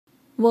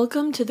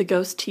Welcome to the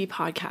Ghost Tea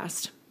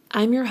Podcast.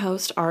 I'm your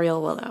host,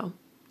 Ariel Willow.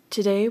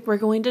 Today, we're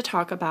going to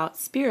talk about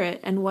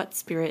spirit and what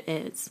spirit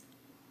is.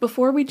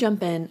 Before we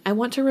jump in, I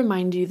want to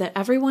remind you that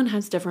everyone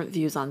has different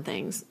views on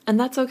things, and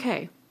that's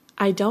okay.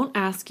 I don't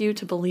ask you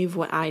to believe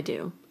what I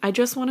do. I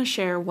just want to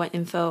share what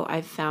info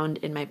I've found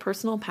in my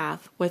personal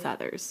path with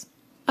others.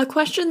 A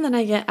question that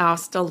I get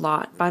asked a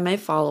lot by my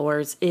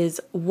followers is,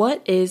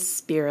 what is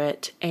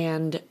spirit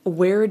and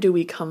where do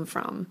we come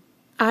from?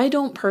 I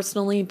don't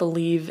personally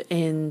believe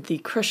in the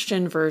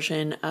Christian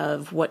version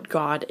of what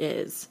God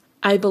is.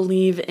 I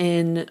believe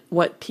in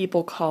what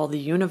people call the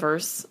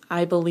universe.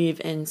 I believe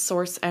in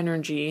source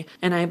energy,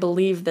 and I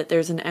believe that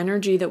there's an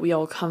energy that we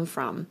all come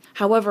from.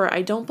 However,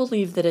 I don't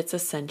believe that it's a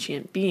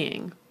sentient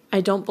being.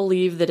 I don't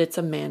believe that it's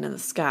a man in the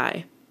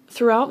sky.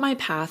 Throughout my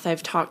path,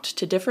 I've talked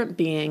to different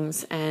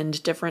beings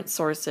and different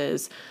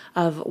sources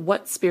of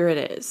what spirit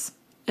is.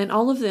 And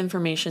all of the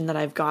information that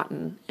I've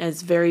gotten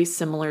is very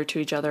similar to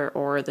each other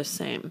or the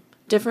same.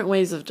 Different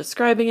ways of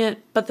describing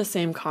it, but the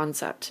same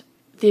concept.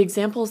 The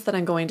examples that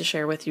I'm going to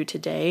share with you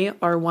today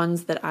are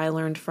ones that I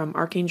learned from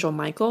Archangel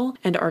Michael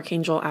and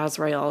Archangel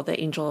Azrael, the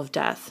angel of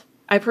death.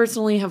 I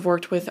personally have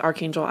worked with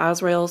Archangel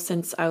Azrael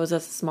since I was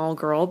a small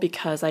girl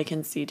because I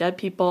can see dead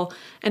people,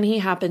 and he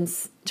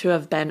happens to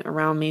have been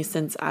around me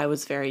since I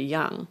was very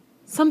young.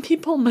 Some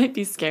people might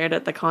be scared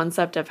at the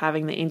concept of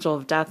having the angel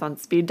of death on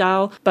speed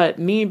dial, but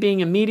me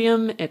being a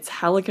medium, it's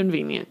hella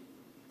convenient.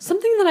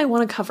 Something that I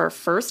want to cover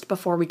first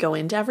before we go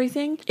into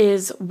everything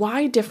is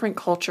why different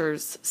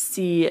cultures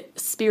see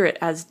spirit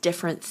as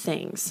different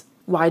things.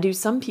 Why do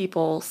some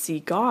people see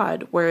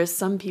God, whereas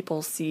some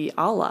people see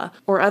Allah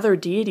or other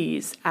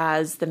deities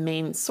as the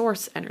main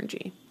source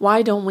energy?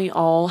 Why don't we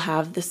all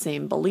have the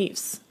same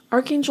beliefs?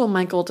 Archangel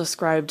Michael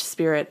described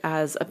spirit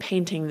as a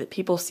painting that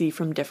people see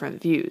from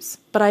different views.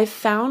 But I've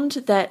found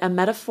that a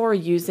metaphor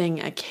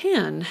using a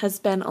can has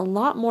been a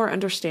lot more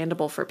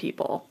understandable for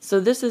people. So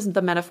this is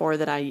the metaphor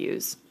that I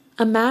use.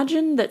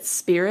 Imagine that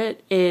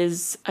spirit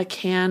is a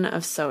can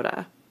of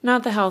soda.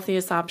 Not the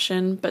healthiest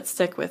option, but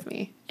stick with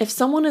me. If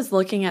someone is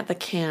looking at the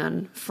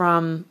can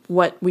from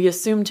what we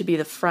assume to be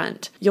the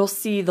front, you'll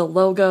see the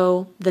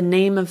logo, the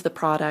name of the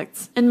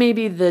products, and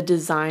maybe the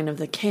design of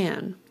the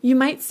can. You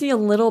might see a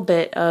little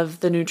bit of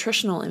the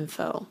nutritional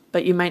info,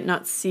 but you might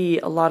not see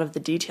a lot of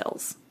the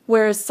details.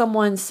 Whereas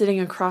someone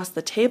sitting across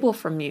the table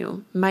from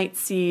you might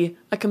see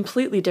a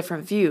completely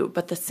different view,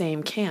 but the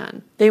same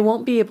can. They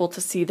won't be able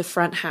to see the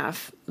front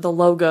half, the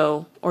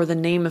logo, or the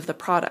name of the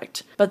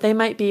product, but they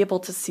might be able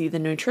to see the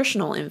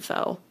nutritional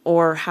info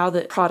or how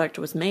the product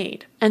was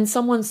made. And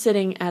someone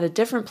sitting at a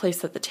different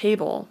place at the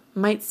table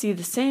might see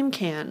the same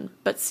can,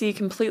 but see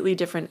completely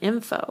different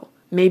info.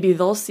 Maybe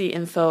they'll see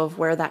info of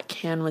where that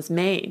can was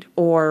made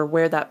or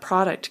where that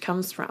product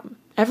comes from.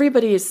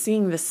 Everybody is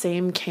seeing the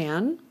same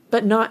can,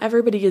 but not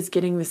everybody is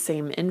getting the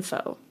same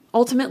info.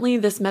 Ultimately,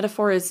 this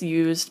metaphor is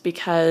used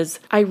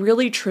because I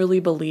really truly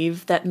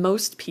believe that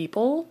most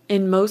people,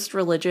 in most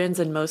religions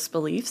and most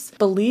beliefs,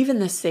 believe in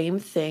the same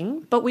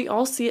thing, but we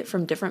all see it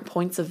from different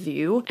points of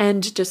view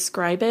and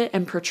describe it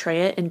and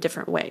portray it in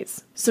different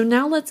ways. So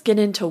now let's get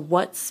into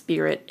what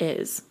spirit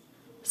is.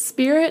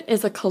 Spirit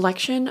is a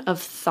collection of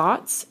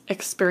thoughts,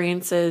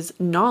 experiences,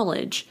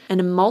 knowledge,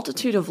 and a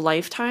multitude of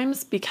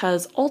lifetimes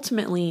because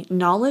ultimately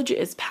knowledge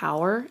is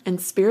power and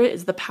spirit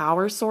is the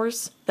power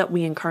source that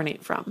we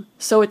incarnate from.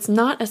 So it's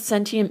not a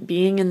sentient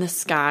being in the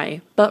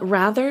sky, but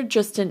rather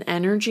just an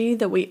energy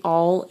that we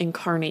all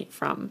incarnate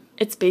from.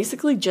 It's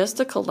basically just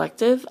a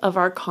collective of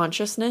our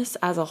consciousness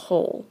as a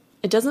whole.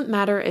 It doesn't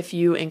matter if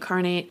you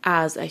incarnate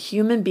as a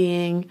human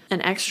being,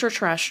 an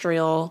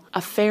extraterrestrial, a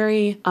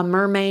fairy, a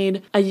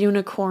mermaid, a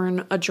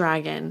unicorn, a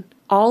dragon.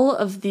 All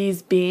of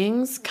these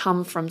beings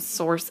come from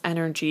source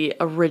energy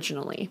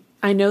originally.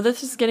 I know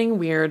this is getting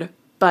weird,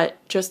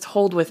 but just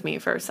hold with me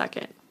for a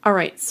second. All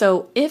right,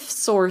 so if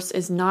source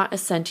is not a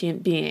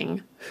sentient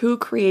being, who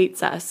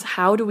creates us?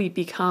 How do we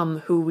become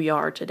who we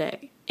are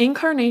today?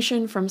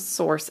 Incarnation from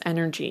source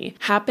energy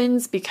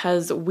happens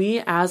because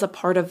we, as a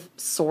part of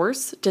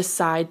source,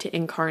 decide to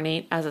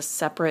incarnate as a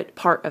separate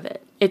part of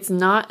it. It's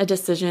not a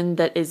decision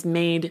that is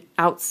made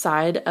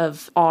outside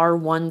of our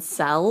one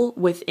cell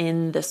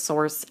within the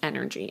source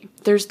energy.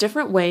 There's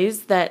different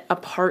ways that a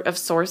part of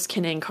source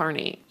can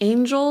incarnate.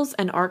 Angels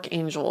and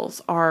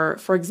archangels are,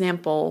 for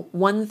example,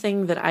 one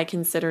thing that I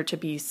consider to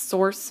be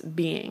source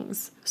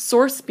beings.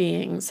 Source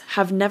beings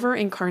have never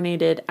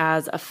incarnated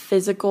as a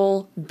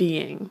physical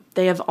being.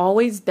 They have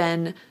always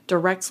been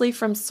directly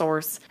from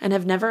source and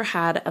have never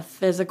had a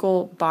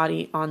physical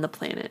body on the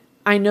planet.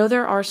 I know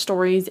there are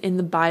stories in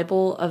the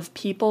Bible of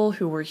people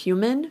who were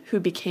human who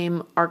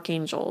became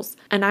archangels,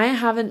 and I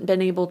haven't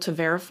been able to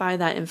verify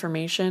that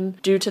information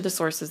due to the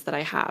sources that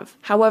I have.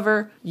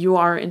 However, you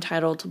are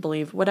entitled to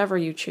believe whatever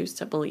you choose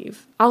to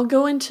believe. I'll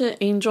go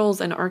into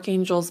angels and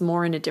archangels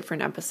more in a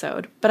different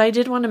episode, but I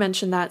did want to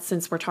mention that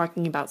since we're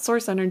talking about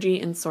source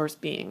energy and source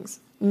beings.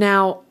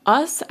 Now,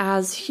 us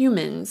as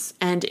humans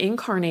and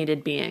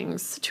incarnated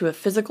beings to a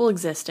physical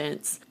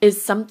existence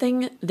is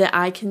something that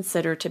I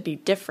consider to be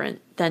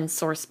different than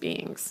source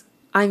beings.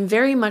 I'm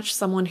very much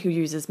someone who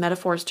uses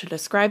metaphors to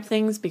describe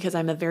things because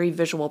I'm a very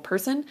visual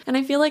person, and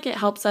I feel like it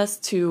helps us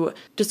to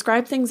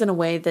describe things in a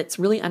way that's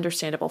really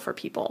understandable for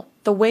people.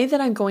 The way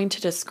that I'm going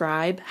to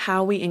describe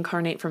how we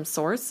incarnate from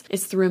Source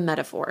is through a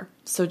metaphor,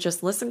 so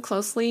just listen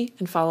closely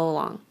and follow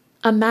along.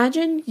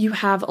 Imagine you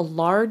have a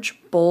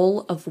large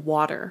bowl of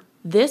water.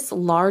 This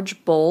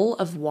large bowl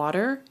of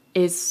water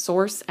is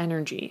Source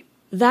energy.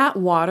 That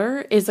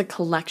water is a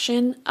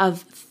collection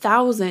of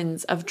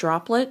thousands of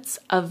droplets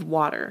of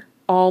water,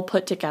 all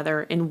put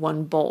together in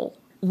one bowl.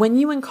 When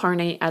you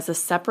incarnate as a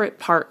separate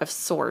part of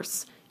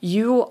Source,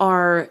 you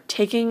are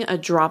taking a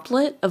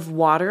droplet of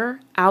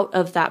water out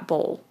of that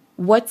bowl.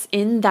 What's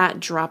in that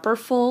dropper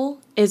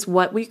full is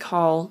what we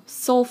call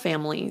soul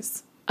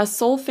families. A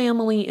soul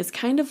family is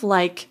kind of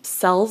like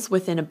cells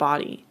within a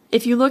body.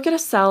 If you look at a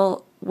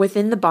cell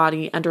within the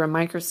body under a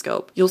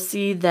microscope, you'll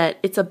see that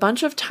it's a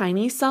bunch of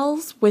tiny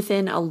cells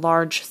within a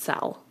large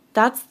cell.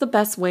 That's the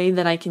best way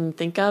that I can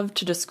think of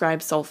to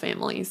describe soul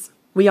families.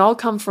 We all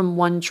come from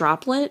one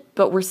droplet,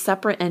 but we're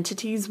separate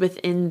entities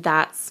within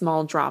that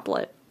small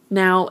droplet.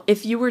 Now,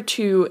 if you were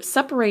to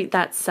separate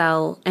that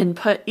cell and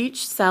put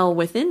each cell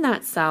within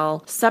that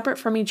cell separate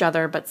from each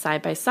other but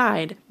side by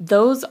side,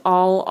 those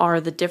all are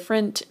the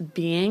different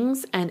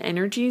beings and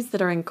energies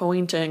that are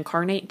going to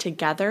incarnate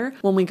together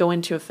when we go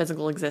into a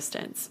physical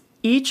existence.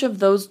 Each of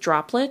those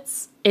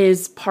droplets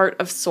is part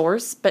of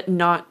Source, but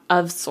not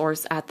of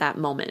Source at that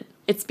moment.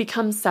 It's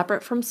become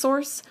separate from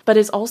Source, but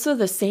is also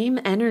the same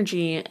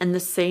energy and the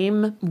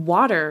same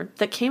water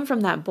that came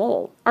from that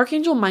bowl.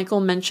 Archangel Michael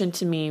mentioned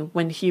to me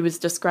when he was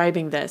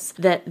describing this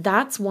that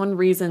that's one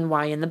reason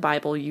why in the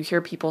Bible you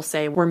hear people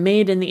say we're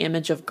made in the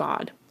image of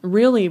God.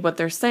 Really, what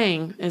they're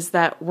saying is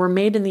that we're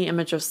made in the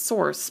image of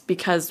Source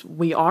because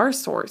we are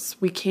Source.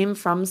 We came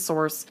from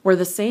Source. We're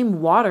the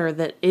same water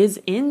that is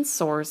in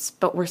Source,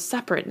 but we're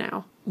separate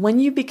now. When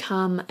you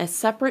become a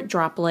separate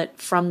droplet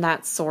from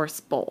that Source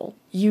bowl,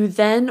 you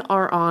then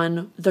are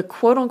on the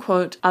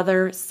quote-unquote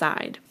other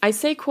side. I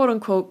say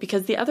quote-unquote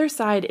because the other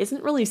side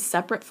isn't really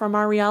separate from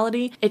our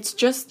reality. It's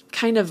just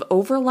kind of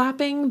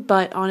overlapping,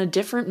 but on a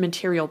different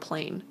material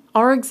plane.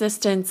 Our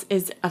existence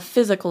is a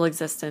physical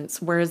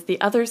existence, whereas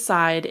the other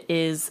side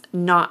is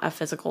not a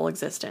physical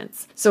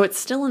existence. So it's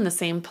still in the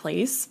same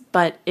place,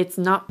 but it's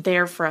not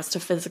there for us to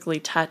physically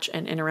touch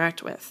and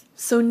interact with.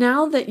 So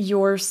now that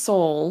your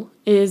soul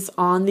is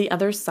on the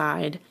other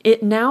side,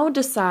 it now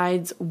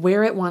decides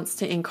where it wants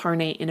to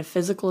incarnate in a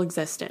physical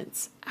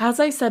existence. As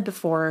I said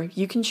before,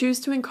 you can choose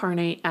to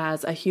incarnate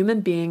as a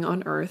human being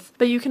on Earth,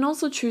 but you can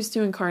also choose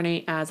to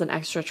incarnate as an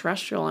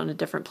extraterrestrial on a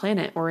different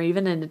planet or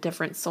even in a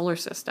different solar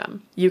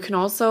system. You can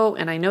also,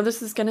 and I know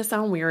this is going to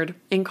sound weird,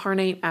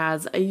 incarnate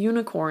as a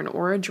unicorn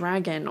or a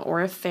dragon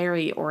or a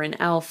fairy or an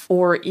elf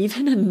or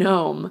even a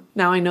gnome.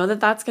 Now I know that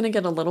that's going to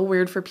get a little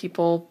weird for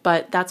people,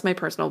 but that's my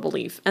personal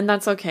belief, and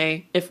that's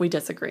okay if we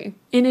disagree.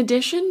 In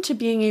addition to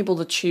being able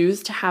to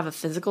choose to have a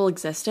physical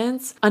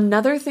existence,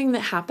 another thing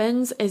that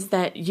happens is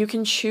that you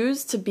can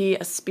choose to be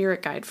a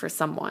spirit guide for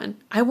someone.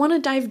 I want to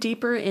dive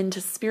deeper into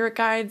spirit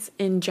guides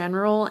in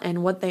general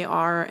and what they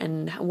are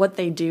and what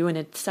they do in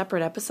a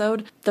separate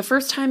episode. The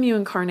first time you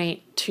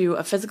incarnate to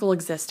a physical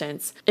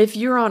existence, if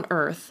you're on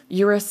Earth,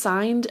 you're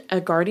assigned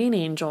a guardian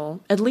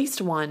angel, at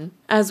least one,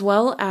 as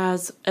well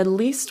as at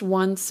least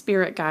one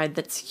spirit guide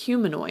that's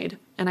humanoid.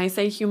 And I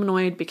say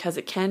humanoid because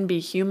it can be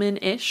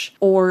human-ish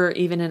or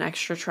even an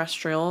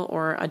extraterrestrial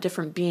or a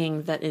different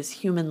being that is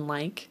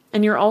human-like.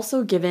 And you're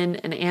also given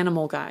an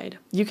animal guide.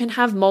 You can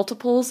have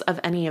multiples of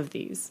any of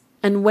these.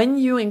 And when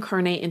you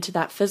incarnate into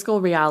that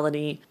physical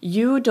reality,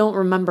 you don't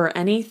remember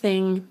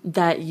anything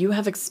that you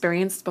have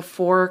experienced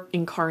before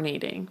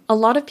incarnating. A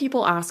lot of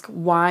people ask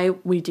why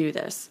we do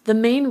this. The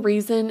main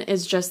reason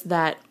is just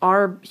that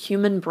our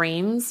human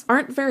brains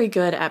aren't very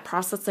good at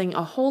processing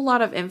a whole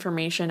lot of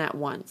information at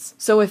once.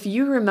 So if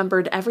you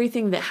remembered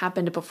everything that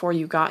happened before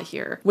you got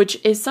here, which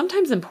is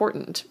sometimes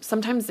important,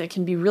 sometimes it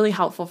can be really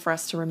helpful for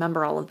us to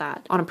remember all of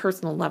that on a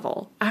personal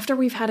level. After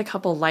we've had a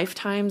couple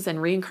lifetimes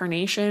and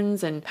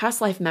reincarnations and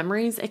past life memories,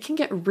 it can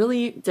get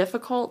really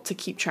difficult to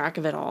keep track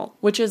of it all,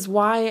 which is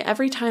why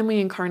every time we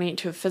incarnate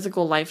to a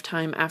physical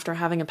lifetime after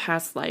having a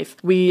past life,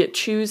 we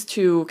choose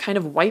to kind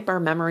of wipe our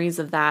memories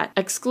of that,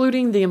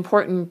 excluding the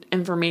important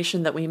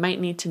information that we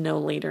might need to know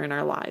later in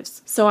our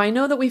lives. So I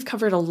know that we've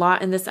covered a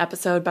lot in this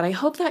episode, but I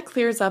hope that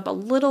clears up a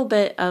little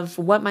bit of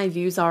what my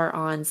views are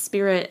on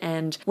spirit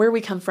and where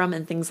we come from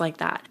and things like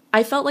that.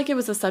 I felt like it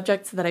was a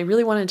subject that I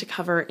really wanted to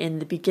cover in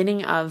the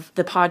beginning of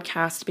the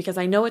podcast because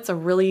I know it's a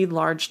really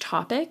large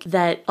topic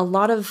that a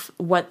lot of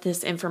what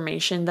this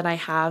information that I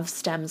have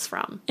stems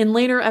from. In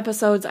later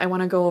episodes, I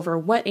want to go over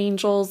what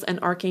angels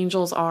and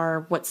archangels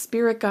are, what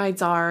spirit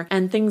guides are,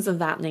 and things of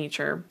that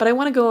nature. But I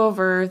want to go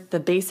over the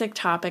basic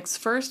topics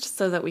first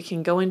so that we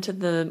can go into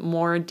the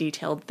more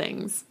detailed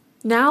things.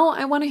 Now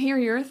I want to hear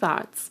your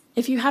thoughts.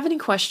 If you have any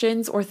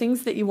questions or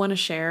things that you want to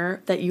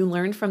share that you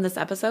learned from this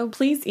episode,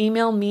 please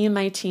email me and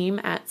my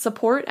team at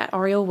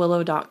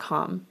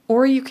support@arielwillow.com.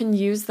 Or you can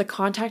use the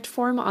contact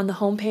form on the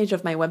homepage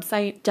of my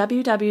website,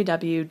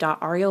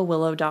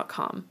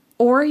 www.arielwillow.com.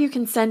 Or you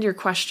can send your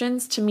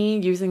questions to me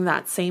using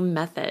that same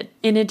method.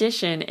 In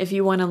addition, if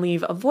you want to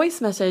leave a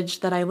voice message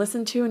that I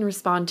listen to and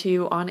respond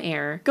to on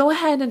air, go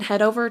ahead and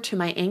head over to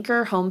my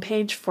Anchor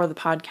homepage for the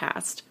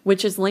podcast,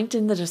 which is linked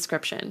in the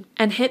description,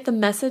 and hit the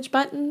message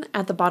button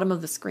at the bottom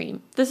of the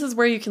screen. This is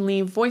where you can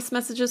leave voice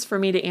messages for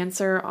me to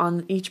answer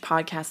on each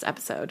podcast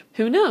episode.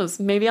 Who knows?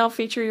 Maybe I'll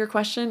feature your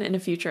question in a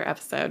future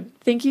episode.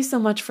 Thank you so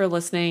much for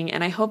listening,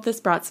 and I hope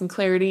this brought some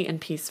clarity and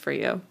peace for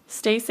you.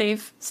 Stay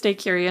safe, stay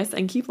curious,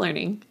 and keep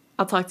learning.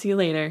 I'll talk to you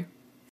later.